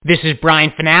This is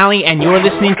Brian Finale, and you're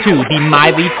listening to the My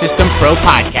Lead System Pro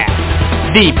podcast,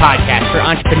 the podcast for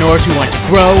entrepreneurs who want to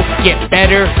grow, get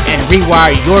better, and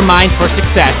rewire your mind for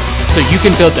success so you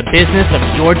can build the business of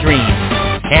your dreams.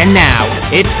 And now,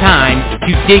 it's time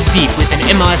to dig deep with an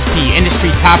MLSP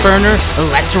industry top earner.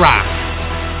 Let's rock.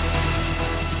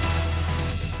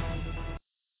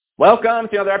 Welcome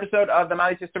to another episode of the My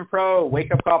Lead System Pro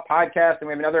Wake Up Call podcast, and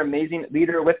we have another amazing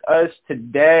leader with us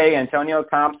today, Antonio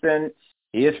Thompson.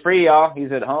 He is free, y'all.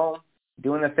 He's at home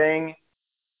doing the thing,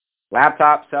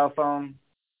 laptop, cell phone,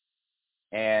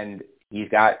 and he's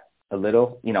got a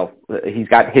little, he's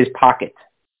got his pocket.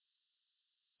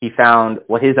 He found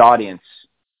what his audience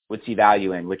would see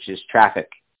value in, which is traffic,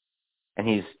 and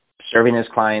he's serving his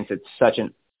clients at such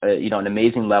an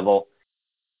amazing level.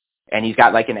 And he's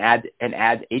got like an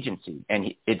ad agency, and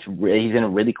he's in a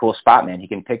really cool spot, man. He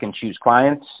can pick and choose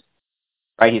clients.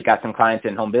 Right, he's got some clients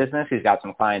in home business. He's got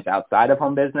some clients outside of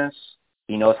home business.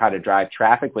 He knows how to drive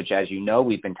traffic, which, as you know,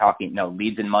 we've been talking,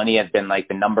 leads and money has been like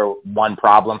the number one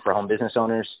problem for home business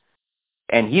owners.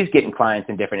 And he's getting clients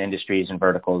in different industries and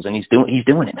verticals, and he's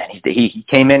doing it, man. He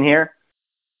came in here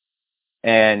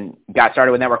and got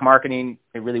started with network marketing.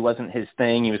 It really wasn't his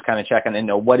thing. He was kind of checking in,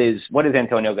 what is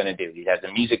Antonio going to do? He has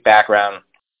a music background,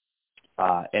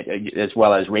 as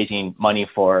well as raising money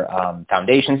for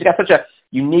foundations. He's got such a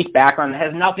unique background that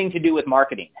has nothing to do with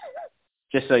marketing,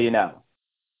 just so you know.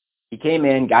 He came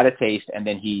in, got a taste, and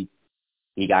then he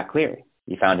got clear.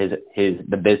 He found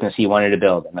the business he wanted to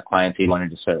build and the clients he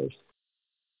wanted to serve.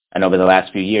 And over the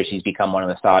last few years, he's become one of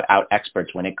the sought-out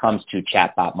experts when it comes to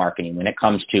chatbot marketing, when it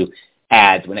comes to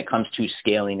ads, when it comes to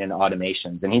scaling and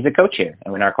automations. And he's a coach here.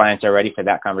 And when our clients are ready for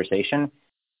that conversation,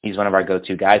 he's one of our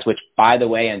go-to guys, which, by the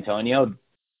way, Antonio,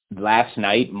 last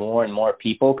night, more and more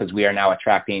people, because we are now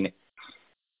attracting,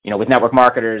 with network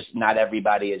marketers, not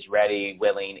everybody is ready,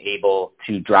 willing, able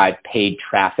to drive paid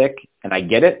traffic. And I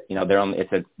get it.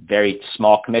 It's a very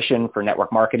small commission for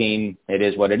network marketing. It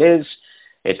is what it is.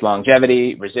 It's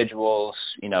longevity, residuals.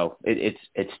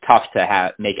 It's tough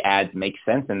to make ads make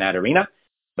sense in that arena.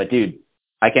 But dude,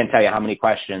 I can't tell you how many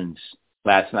questions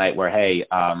last night were, hey,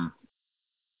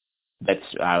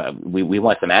 we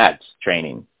want some ads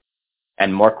training.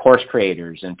 And more course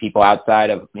creators and people outside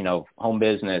of, home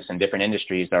business and different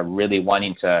industries are really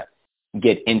wanting to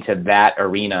get into that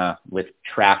arena with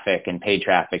traffic and paid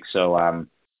traffic. So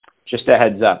just a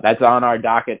heads up, that's on our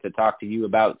docket to talk to you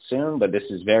about soon. But this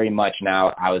is very much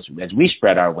now, as we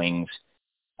spread our wings,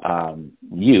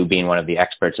 you being one of the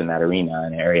experts in that arena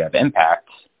and area of impact,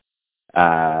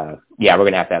 we're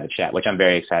going to have a chat, which I'm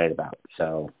very excited about.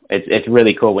 So it's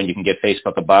really cool when you can give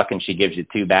Facebook a buck and she gives you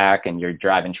 $2 back, and you're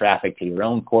driving traffic to your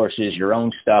own courses, your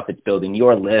own stuff. It's building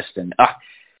your list, and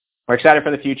we're excited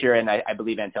for the future. And I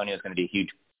believe Antonio is going to be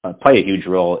play a huge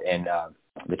role in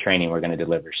the training we're going to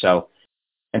deliver. So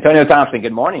Antonio Thompson,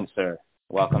 good morning, sir.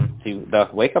 Welcome to the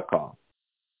Wake Up Call.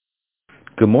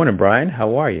 Good morning, Brian.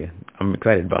 How are you? I'm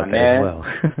excited about that as well.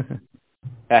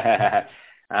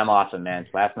 I'm awesome, man.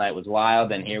 Last night was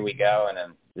wild, and here we go, and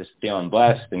I'm just feeling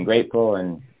blessed and grateful,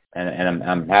 and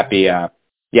I'm happy. A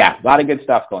lot of good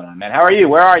stuff going on, man. How are you?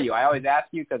 Where are you? I always ask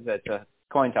you because it's a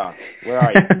coin toss. Where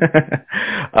are you?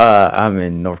 I'm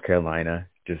in North Carolina.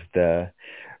 Just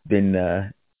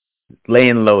been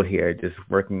laying low here, just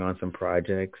working on some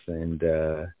projects, and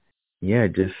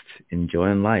just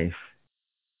enjoying life.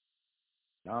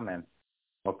 Oh, man.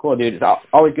 Well, cool, dude. It's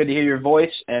always good to hear your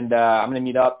voice, and I'm going to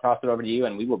meet up, toss it over to you,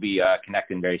 and we will be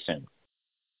connecting very soon.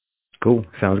 Cool.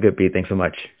 Sounds good, Pete. Thanks so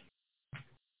much.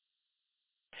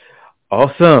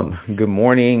 Awesome. Good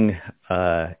morning,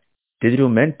 Digital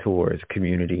Mentors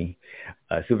community.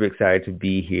 Super excited to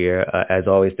be here. As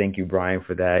always, thank you, Brian,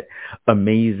 for that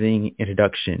amazing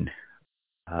introduction.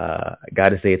 I got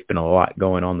to say, it's been a lot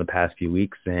going on the past few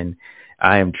weeks, and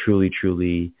I am truly,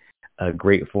 truly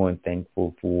grateful and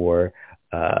thankful for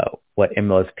what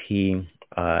MLSP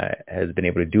has been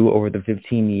able to do over the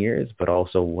 15 years, but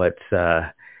also what's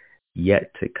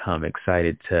yet to come.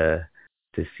 Excited to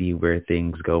see where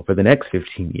things go for the next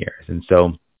 15 years. And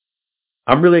so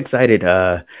I'm really excited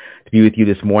to be with you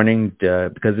this morning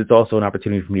because it's also an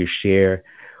opportunity for me to share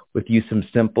with you some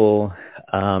simple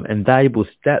and valuable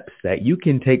steps that you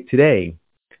can take today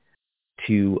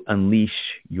to unleash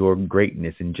your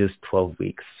greatness in just 12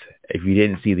 weeks. If you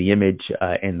didn't see the image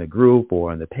in the group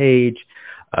or on the page,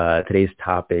 today's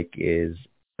topic is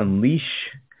unleashing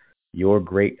your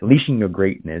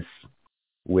greatness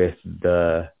with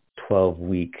the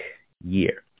 12-week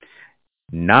year.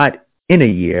 Not in a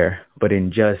year, but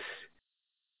in just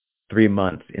 3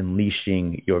 months,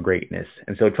 unleashing your greatness.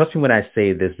 And so trust me when I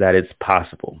say this, that it's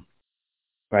possible,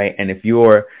 right? And if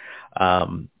you're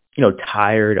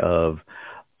tired of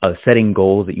setting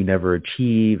goals that you never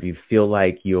achieve, you feel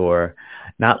like you're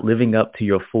not living up to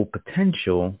your full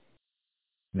potential,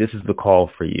 this is the call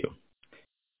for you.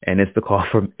 And it's the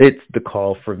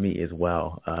call for me as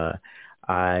well.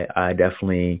 I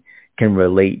definitely can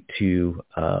relate to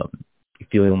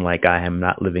feeling like I am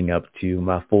not living up to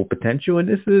my full potential. And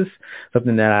this is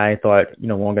something that I thought,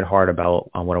 long and hard about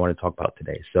on what I want to talk about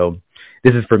today. So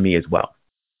this is for me as well.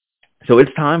 So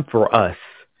it's time for us,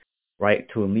 right,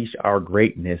 to unleash our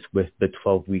greatness with the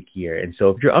 12-week year. And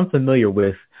so if you're unfamiliar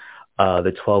with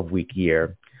the 12-week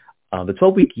year, the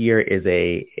 12-week year is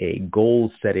a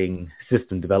goal-setting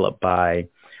system developed by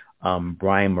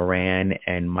Brian Moran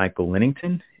and Michael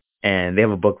Lennington, and they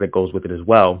have a book that goes with it as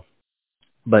well.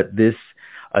 But this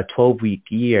 12-week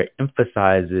year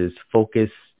emphasizes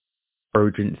focus,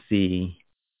 urgency,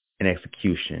 and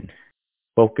execution.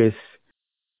 Focus,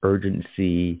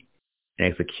 urgency, and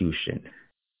execution.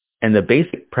 And the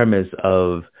basic premise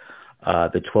of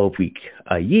the 12-week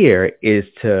year is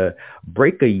to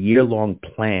break a year-long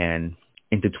plan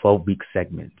into 12-week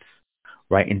segments,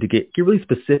 right? And to get really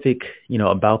specific,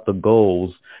 about the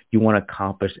goals you want to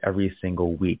accomplish every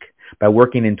single week. By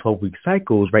working in 12-week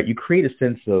cycles, right, you create a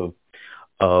sense of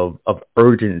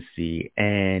urgency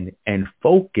and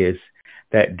focus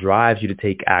that drives you to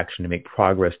take action to make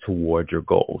progress towards your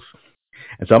goals.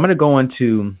 And so I'm going to go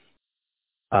into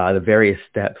the various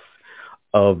steps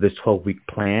of this 12-week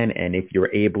plan. And if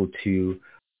you're able to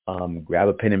grab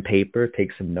a pen and paper,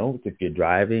 take some notes. If you're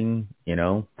driving,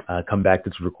 come back to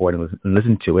this recording and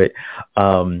listen to it.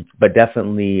 But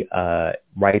definitely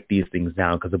write these things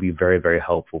down because they'll be very, very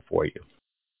helpful for you.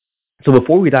 So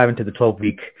before we dive into the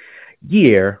 12-week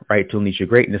year, right, to unleash your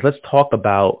greatness, let's talk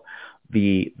about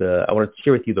I want to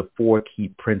share with you the 4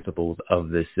 key principles of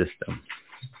this system.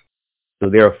 So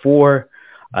there are 4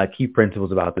 key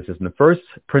principles about this system. The first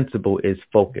principle is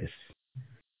focus,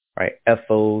 right?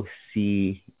 Focus,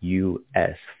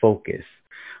 focus.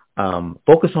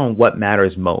 Focus on what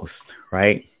matters most,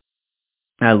 right?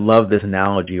 And I love this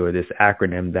analogy or this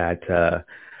acronym that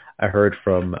I heard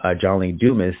from John Lee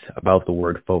Dumas about the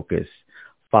word focus.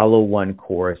 Follow one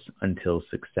course until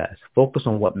success. Focus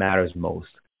on what matters most.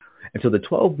 And so the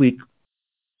 12-week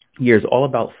year is all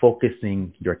about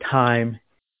focusing your time,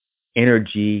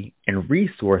 energy, and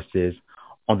resources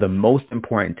on the most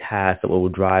important tasks that will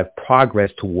drive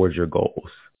progress towards your goals,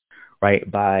 right?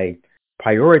 By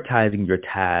prioritizing your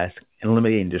task and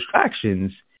eliminating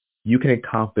distractions, you can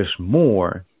accomplish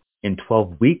more in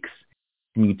 12 weeks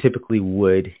than you typically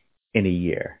would in a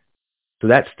year. So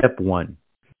that's step 1.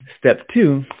 Step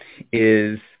 2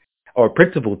 is, or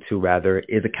principle 2 rather,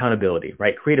 is accountability,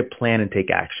 right? Create a plan and take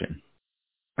action.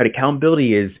 Right?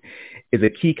 Accountability is a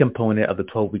key component of the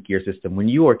 12-week year system. When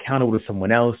you are accountable to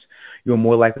someone else, you're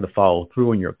more likely to follow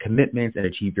through on your commitments and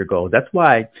achieve your goals. That's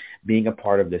why being a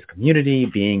part of this community,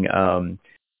 being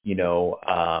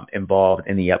involved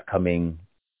in the upcoming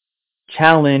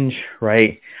challenge,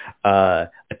 right?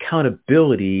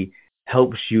 Accountability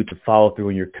helps you to follow through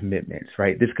on your commitments,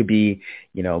 right? This could be,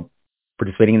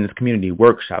 participating in this community,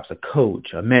 workshops, a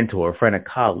coach, a mentor, a friend, a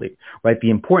colleague, right? The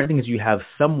important thing is you have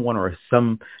someone or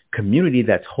some community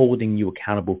that's holding you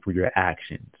accountable for your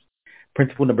actions.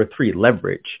 Principle number 3,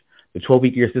 leverage. The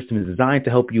 12-week year system is designed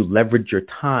to help you leverage your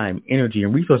time, energy,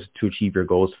 and resources to achieve your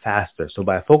goals faster. So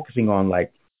by focusing on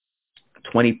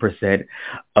 20%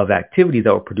 of activities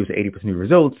that will produce 80% of your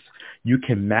results, you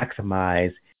can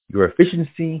maximize your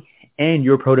efficiency and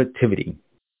your productivity.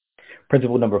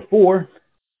 Principle number 4,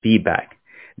 feedback.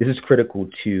 This is critical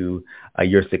to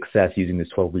your success using this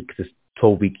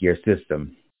 12-week year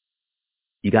system.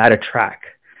 You got to track,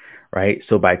 right?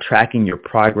 So by tracking your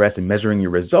progress and measuring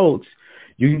your results,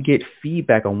 you can get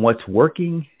feedback on what's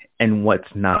working and what's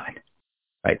not,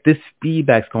 right? This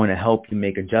feedback is going to help you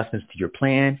make adjustments to your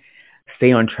plan,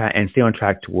 stay on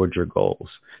track towards your goals.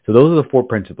 So those are the 4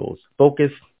 principles: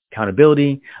 focus,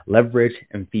 accountability, leverage,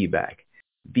 and feedback.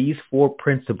 These 4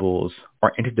 principles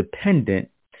are interdependent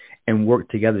and work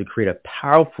together to create a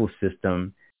powerful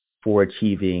system for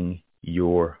achieving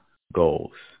your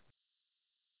goals.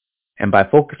 And by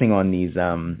focusing on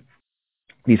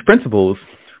these principles,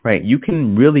 right, you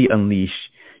can really unleash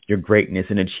your greatness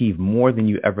and achieve more than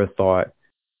you ever thought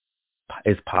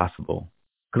is possible.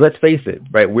 Because let's face it,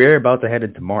 right, we're about to head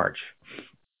into March.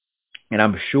 And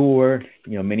I'm sure,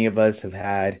 many of us have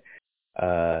had,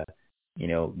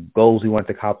 goals we want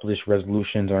to accomplish,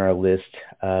 resolutions on our list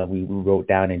we wrote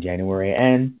down in January,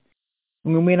 and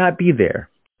we may not be there.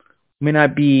 We may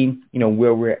not be,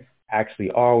 where we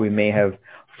actually are. We may have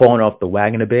fallen off the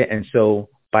wagon a bit. And so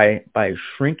by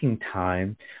shrinking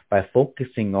time, by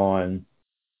focusing on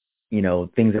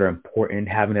things that are important,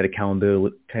 having that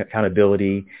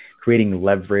accountability, creating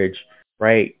leverage,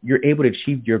 right? You're able to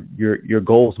achieve your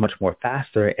goals much more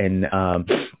faster and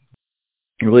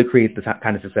really create the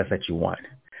kind of success that you want.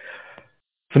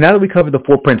 So now that we covered the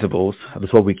 4 principles of the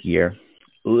 12-week year,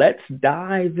 let's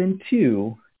dive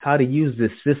into how to use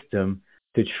this system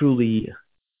to truly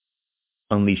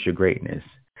unleash your greatness.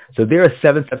 So there are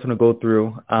 7 steps I'm going to go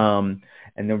through, and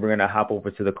then we're going to hop over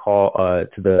to the call,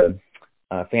 to the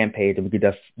fan page, and we could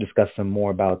just discuss some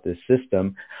more about this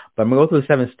system. But I'm going to go through the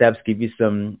 7 steps, give you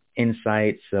some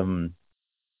insights, some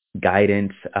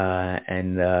guidance,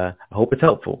 and I hope it's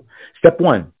helpful. Step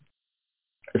 1,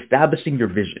 establishing your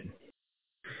vision,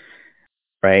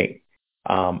 right?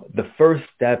 The first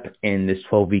step in this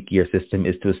 12-week year system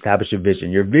is to establish a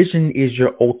vision. Your vision is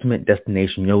your ultimate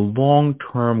destination, your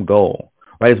long-term goal,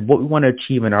 right? It's what we want to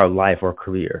achieve in our life or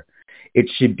career.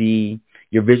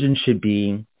 Your vision should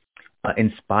be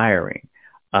inspiring.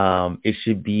 It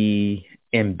should be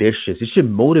ambitious. It should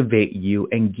motivate you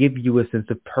and give you a sense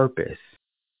of purpose,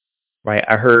 right?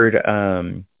 I heard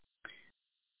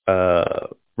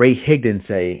Ray Higdon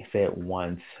say it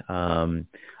once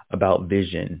about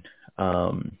vision.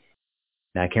 Now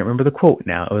I can't remember the quote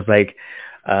now. It was like,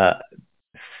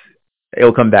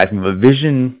 it'll come back to me, but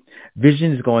vision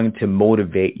is going to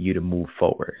motivate you to move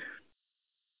forward.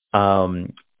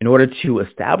 In order to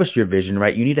establish your vision,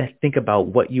 right, you need to think about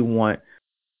what you want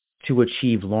to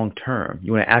achieve long term.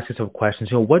 You want to ask yourself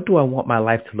questions. What do I want my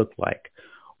life to look like?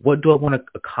 What do I want to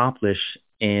accomplish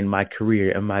in my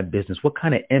career and my business? What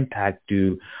kind of impact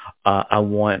do I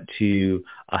want to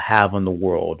have on the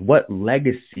world? What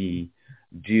legacy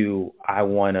do I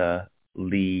want to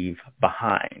leave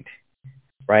behind?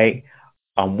 Right?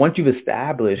 Once you've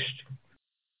established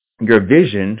your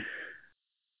vision,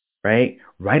 right,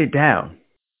 write it down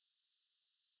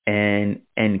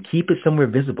and keep it somewhere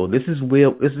visible. This is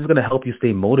going to help you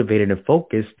stay motivated and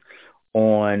focused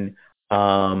on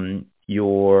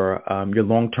your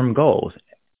long-term goals.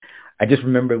 I just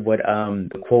remembered what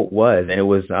the quote was, and it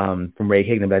was from Ray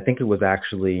Higdon, but I think it was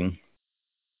actually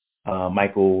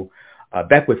Michael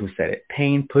Beckwith who said it.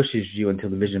 Pain pushes you until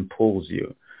the vision pulls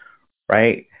you,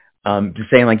 right? Just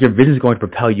saying, like, your vision is going to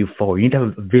propel you forward. You need to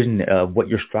have a vision of what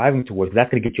you're striving towards. That's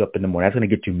going to get you up in the morning. That's going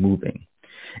to get you moving.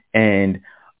 And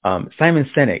Simon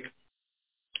Sinek,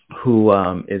 who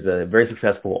is a very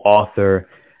successful author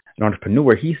and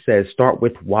entrepreneur, he says, start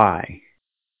with why.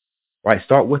 Right?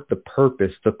 Start with the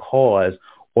purpose, the cause,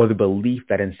 or the belief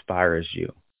that inspires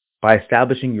you. By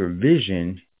establishing your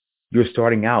vision, you're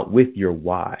starting out with your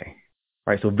why.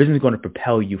 Right? So vision is going to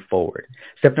propel you forward.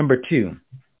 Step number 2,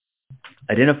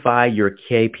 identify your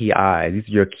KPIs. These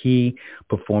are your key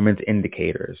performance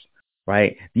indicators.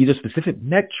 Right? These are specific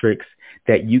metrics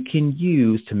that you can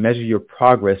use to measure your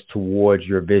progress towards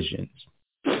your visions.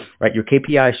 Right? Your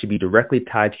KPIs should be directly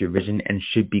tied to your vision and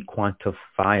should be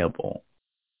quantifiable.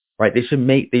 Right? They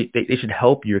should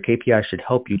help you. Your KPIs should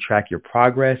help you track your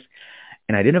progress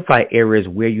and identify areas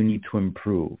where you need to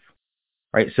improve.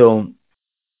 Right? So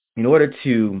in order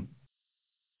to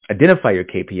identify your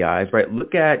KPIs, right,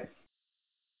 look at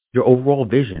your overall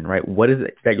vision, right? What is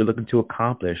it that you're looking to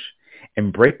accomplish,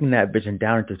 and breaking that vision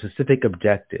down into specific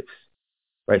objectives,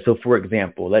 right? So for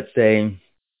example, let's say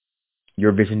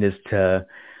your vision is to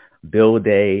build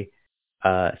a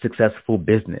successful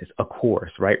business, a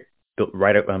course, right?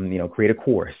 Create a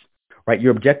course, right?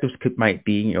 Your objectives might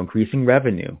be, increasing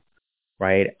revenue,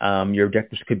 right? Your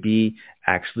objectives could be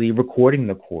actually recording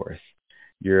the course.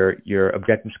 Your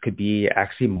objectives could be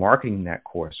actually marketing that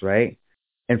course, right?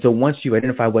 And so once you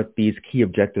identify what these key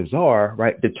objectives are,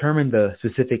 right, determine the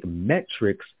specific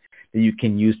metrics that you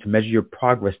can use to measure your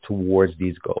progress towards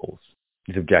these goals,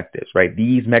 these objectives, right?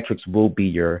 These metrics will be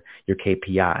your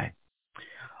KPI.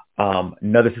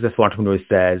 Another successful entrepreneur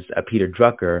says, Peter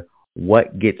Drucker,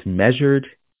 what gets measured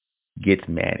gets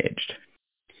managed.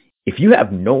 If you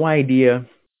have no idea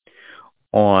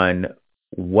on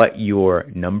what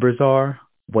your numbers are,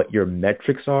 what your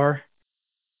metrics are,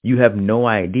 you have no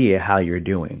idea how you're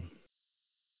doing,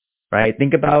 right?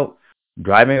 Think about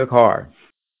driving a car.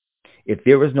 If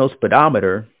there was no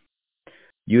speedometer,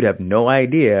 you'd have no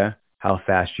idea how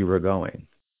fast you were going.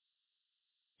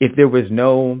 If there was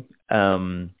no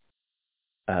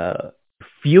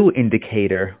fuel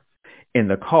indicator in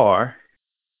the car,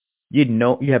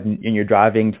 you're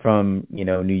driving from,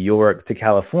 New York to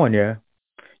California,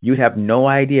 you'd have no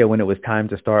idea when it was time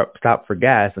to stop for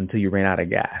gas until you ran out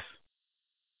of gas.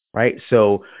 Right?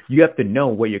 So you have to know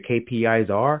what your KPIs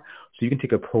are so you can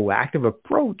take a proactive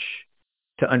approach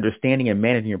to understanding and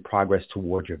managing your progress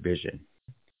towards your vision.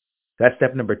 That's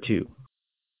step number 2.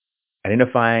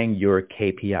 identifying your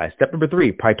KPI. Step number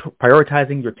 3,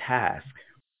 prioritizing your task.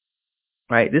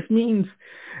 Right? This means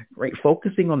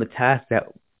focusing on the task that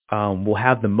will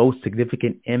have the most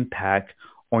significant impact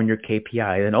on your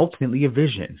KPI and ultimately your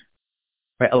vision.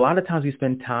 Right? A lot of times we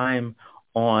spend time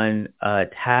on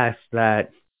tasks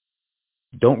that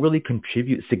don't really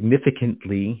contribute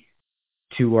significantly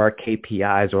to our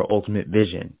KPIs or ultimate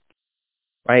vision.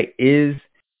 Right? Is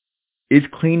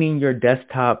cleaning your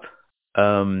desktop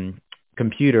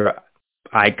computer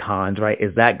icons, right?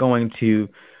 Is that going to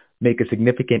make a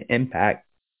significant impact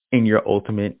in your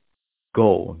ultimate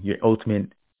goal, your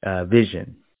ultimate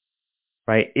vision,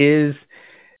 right? Is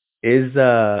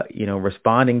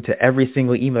responding to every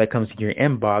single email that comes to your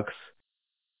inbox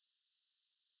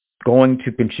going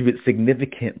to contribute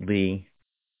significantly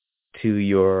to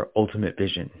your ultimate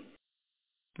vision?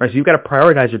 Right, so you've got to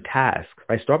prioritize your task.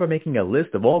 Right, start by making a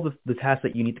list of all the tasks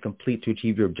that you need to complete to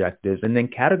achieve your objectives, and then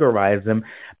categorize them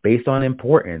based on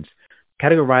importance.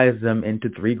 Categorize them into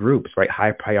 3 groups. Right,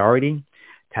 high priority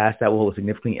tasks that will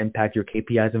significantly impact your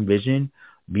KPIs and vision.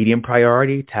 Medium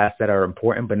priority tasks that are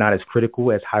important but not as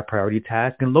critical as high priority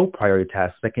tasks, and low priority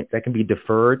tasks that can be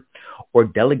deferred or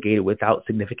delegated without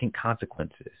significant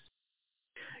consequences.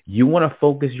 You want to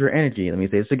focus your energy. Let me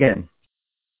say this again.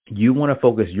 You want to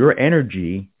focus your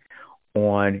energy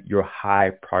on your high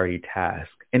priority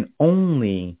task and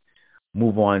only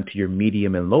move on to your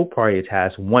medium and low priority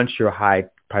tasks once your high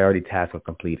priority tasks are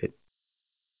completed.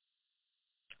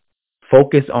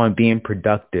 Focus on being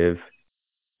productive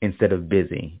instead of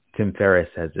busy. Tim Ferriss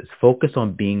says this. Focus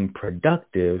on being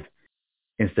productive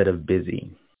instead of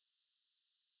busy.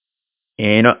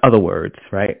 In other words,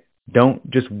 right? Don't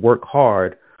just work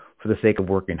hard for the sake of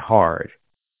working hard.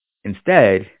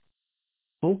 Instead,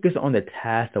 focus on the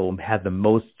task that will have the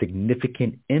most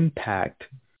significant impact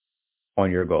on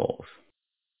your goals.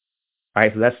 All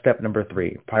right, so that's step number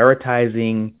 3,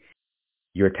 prioritizing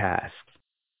your tasks.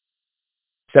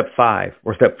 Step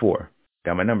 4,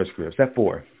 got my numbers screwed up. Step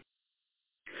 4,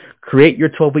 create your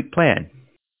 12-week plan.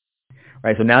 All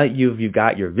right, so now that you've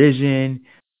got your vision,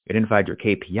 identified your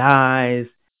KPIs,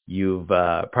 you've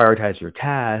prioritized your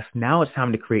tasks, now it's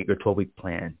time to create your 12-week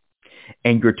plan.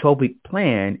 And your 12-week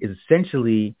plan is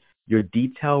essentially your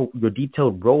detailed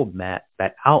roadmap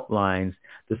that outlines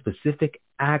the specific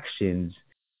actions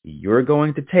you're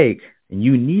going to take and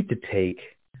you need to take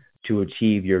to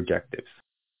achieve your objectives.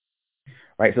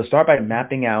 Right? So start by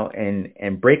mapping out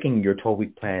and breaking your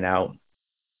 12-week plan out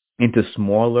into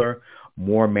smaller,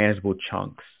 more manageable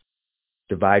chunks.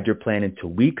 Divide your plan into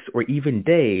weeks or even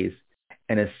days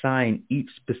and assign each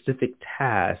specific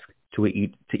task to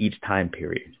each time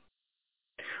period.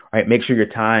 Right, make sure your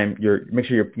plan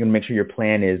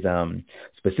is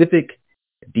specific,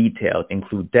 detailed,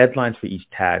 include deadlines for each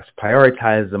task,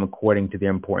 prioritize them according to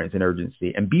their importance and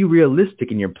urgency, and be realistic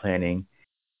in your planning,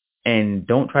 and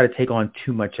don't try to take on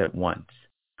too much at once.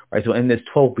 Right, so in this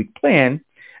 12-week plan,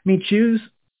 choose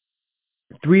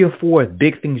 3 or 4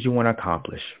 big things you want to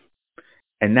accomplish,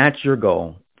 and that's your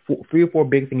goal. 3 or 4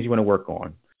 big things you want to work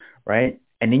on, right?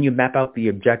 And then you map out the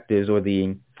objectives or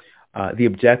the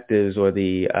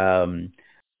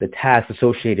tasks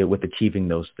associated with achieving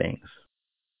those things.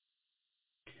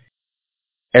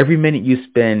 Every minute you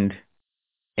spend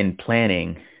in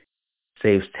planning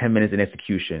saves 10 minutes in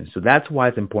execution. So that's why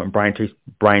it's important. Brian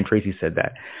Tracy said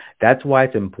that. That's why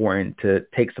it's important to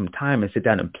take some time and sit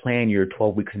down and plan your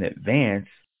 12 weeks in advance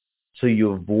so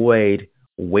you avoid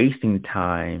wasting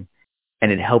time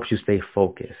and it helps you stay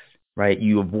focused, right?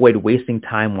 You avoid wasting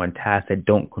time on tasks that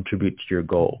don't contribute to your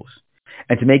goals.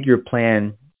 And to make your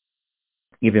plan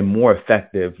even more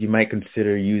effective, you might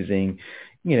consider using,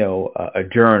 a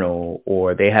journal,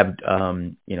 or they have,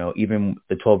 even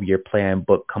the 12-year plan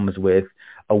book comes with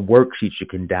a worksheet you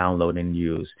can download and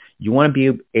use. You want to be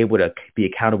able to be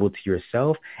accountable to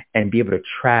yourself and be able to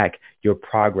track your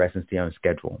progress and stay on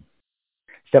schedule.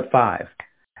 Step 5.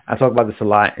 I talk about this a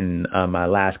lot in my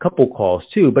last couple calls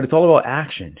too, but it's all about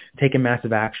action, taking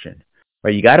massive action,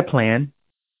 right? You got a plan.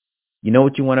 You know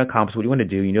what you want to accomplish, what you want to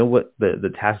do. You know what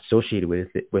the task associated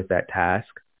with that task,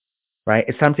 right?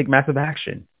 It's time to take massive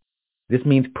action. This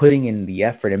means putting in the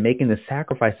effort and making the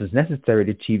sacrifices necessary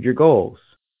to achieve your goals.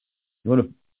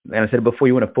 And I said it before,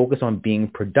 you want to focus on being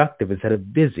productive instead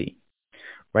of busy,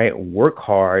 right? Work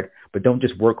hard, but don't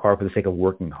just work hard for the sake of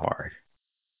working hard.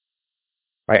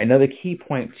 Right. Another key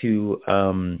point to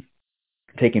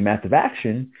taking massive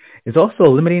action is also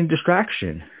eliminating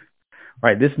distraction.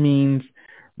 Right. This means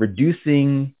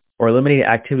reducing or eliminating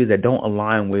activities that don't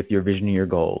align with your vision and your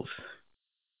goals.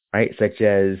 Right. Such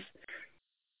as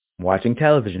watching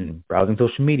television, browsing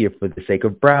social media for the sake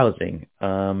of browsing,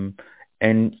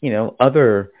 and,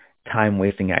 other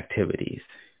time-wasting activities,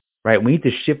 right? We need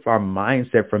to shift our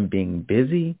mindset from being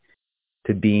busy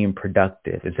to being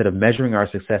productive. Instead of measuring our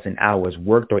success in hours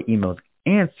worked or emails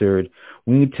answered,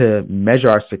 we need to measure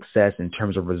our success in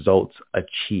terms of results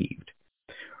achieved.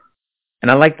 And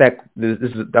I like that.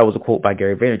 That was a quote by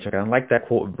Gary Vaynerchuk. I like that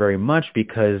quote very much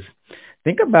because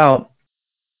think about,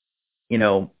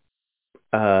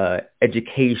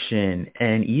 education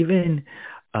and even,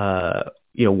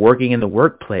 working in the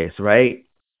workplace, right?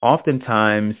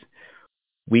 Oftentimes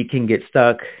we can get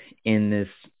stuck in this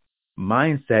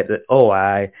mindset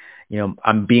that,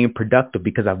 I'm being productive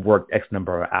because I've worked X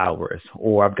number of hours,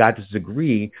 or I've got this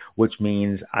degree, which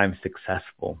means I'm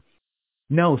successful.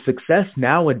 No, success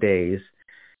nowadays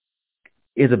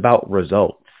is about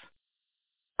results,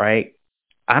 right?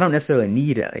 I don't necessarily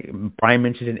need it. Brian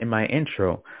mentioned it in my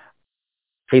intro.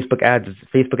 Facebook ad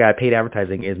paid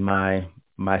advertising is my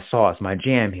sauce, my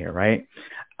jam here, right?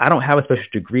 I don't have a special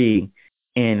degree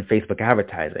in Facebook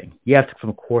advertising. Yes,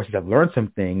 some courses, I've learned some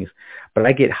things, but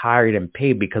I get hired and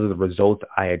paid because of the results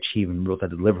I achieve and results I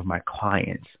deliver for my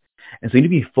clients. And so you need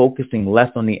to be focusing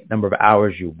less on the number of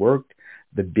hours you worked,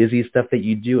 the busy stuff that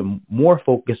you do, and more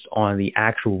focused on the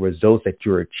actual results that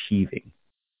you're achieving.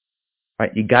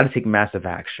 Right? You got to take massive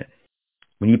action.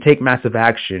 When you take massive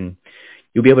action,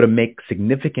 you'll be able to make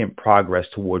significant progress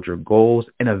towards your goals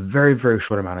in a very, very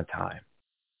short amount of time.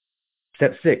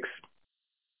 Step 6,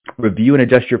 review and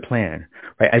adjust your plan.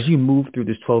 Right? As you move through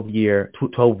this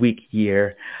 12-week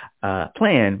year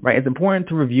plan, right, it's important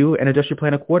to review and adjust your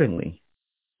plan accordingly.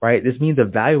 Right? This means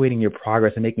evaluating your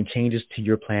progress and making changes to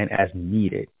your plan as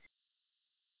needed.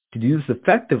 To do this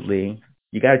effectively,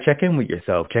 you got to check in with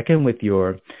yourself, check in with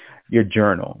your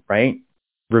journal, right?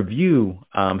 Review,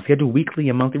 schedule weekly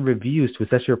and monthly reviews to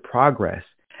assess your progress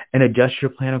and adjust your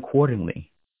plan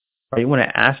accordingly. Right? You want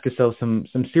to ask yourself some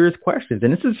serious questions,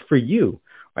 and this is for you,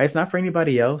 right? It's not for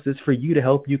anybody else. It's for you to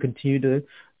help you continue to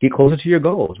get closer to your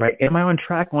goals, right? Am I on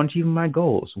track on achieving my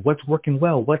goals? What's working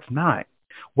well? What's not?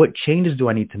 What changes do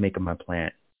I need to make in my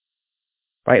plan?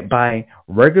 Right? By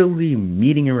regularly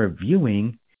meeting and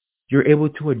reviewing, you're able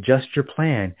to adjust your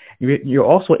plan. You're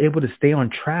also able to stay on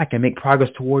track and make progress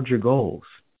towards your goals.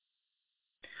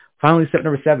 Finally, step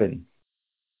number 7,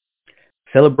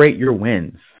 celebrate your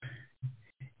wins.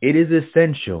 It is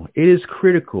essential. It is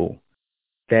critical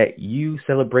that you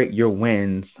celebrate your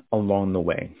wins along the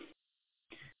way.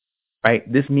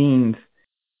 Right? This means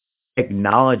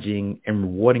acknowledging and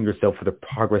rewarding yourself for the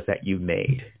progress that you've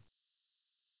made.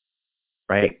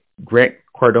 Right? Grant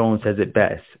Cardone says it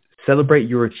best. Celebrate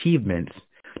your achievements,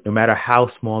 no matter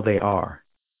how small they are.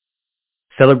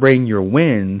 Celebrating your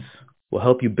wins will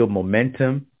help you build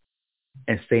momentum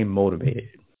and stay motivated.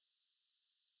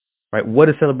 Right? What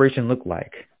does celebration look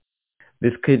like?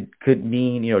 This could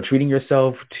mean, treating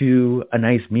yourself to a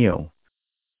nice meal,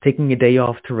 taking a day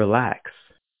off to relax,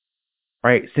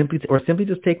 right? Simply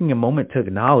just taking a moment to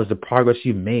acknowledge the progress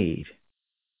you've made.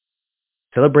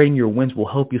 Celebrating your wins will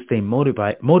help you stay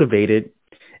motivated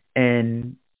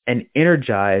and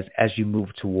energized as you move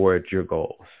towards your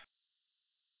goals.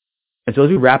 And so as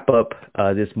we wrap up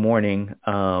this morning,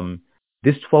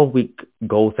 this 12-week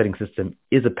goal setting system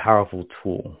is a powerful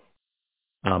tool.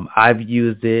 I've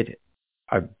used it.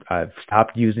 I've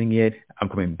stopped using it. I'm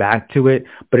coming back to it.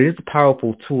 But it is a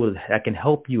powerful tool that can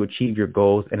help you achieve your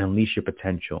goals and unleash your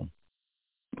potential.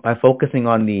 By focusing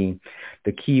on the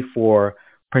key 4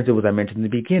 principles I mentioned in the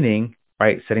beginning,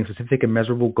 right, setting specific and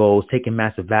measurable goals, taking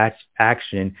massive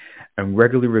action, and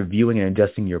regularly reviewing and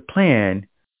adjusting your plan,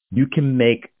 you can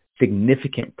make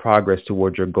significant progress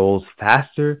towards your goals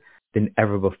faster than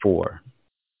ever before.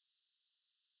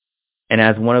 And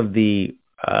as one of the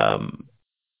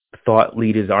thought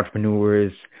leaders,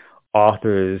 entrepreneurs,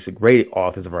 authors, great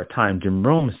authors of our time, Jim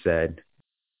Rohn said,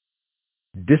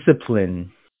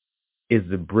 discipline is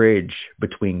the bridge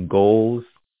between goals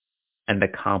and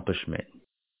accomplishment.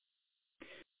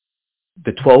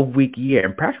 The 12-week year,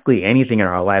 and practically anything in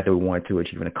our life that we want to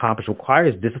achieve and accomplish,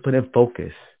 requires discipline and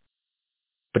focus.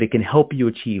 But it can help you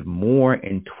achieve more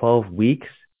in 12 weeks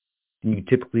than you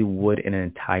typically would in an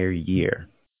entire year.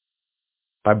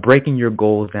 By breaking your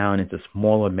goals down into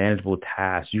smaller, manageable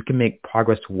tasks, you can make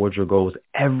progress towards your goals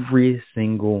every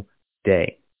single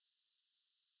day.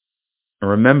 And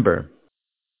remember,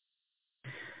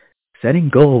 setting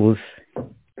goals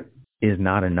is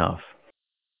not enough,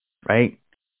 right?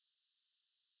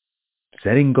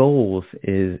 Setting goals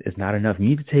is not enough. You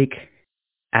need to take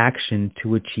action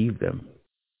to achieve them.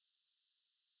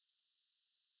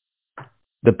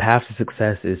 The path to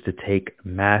success is to take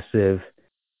massive,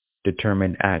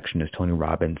 determined action, as Tony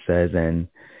Robbins says, and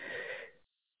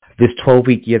This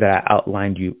 12-week year that I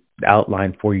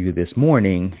outlined for you this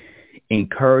morning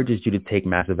encourages you to take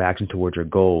massive action towards your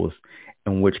goals,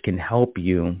 and which can help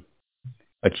you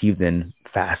achieve them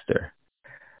faster.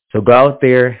 So go out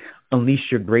there,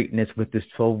 unleash your greatness with this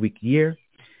 12-week year.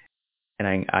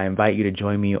 And I invite you to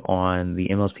join me on the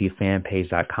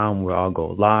MLSPfanpage.com, where I'll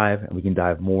go live and we can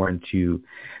dive more into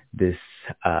this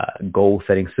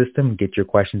goal-setting system, get your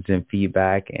questions and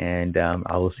feedback, and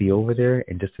I will see you over there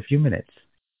in just a few minutes.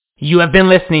 You have been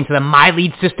listening to the My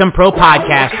Lead System Pro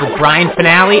podcast with Brian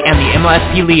Finale and the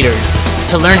MLSP leaders.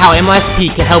 To learn how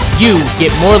MLSP can help you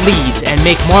get more leads and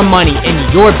make more money in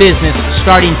your business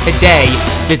starting today,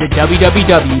 visit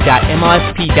www.mlsp.com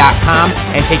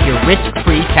and take your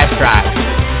risk-free test drive.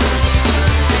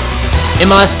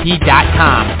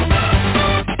 MLSP.com.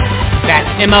 That's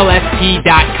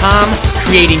MLSP.com,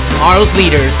 creating tomorrow's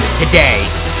leaders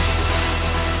today.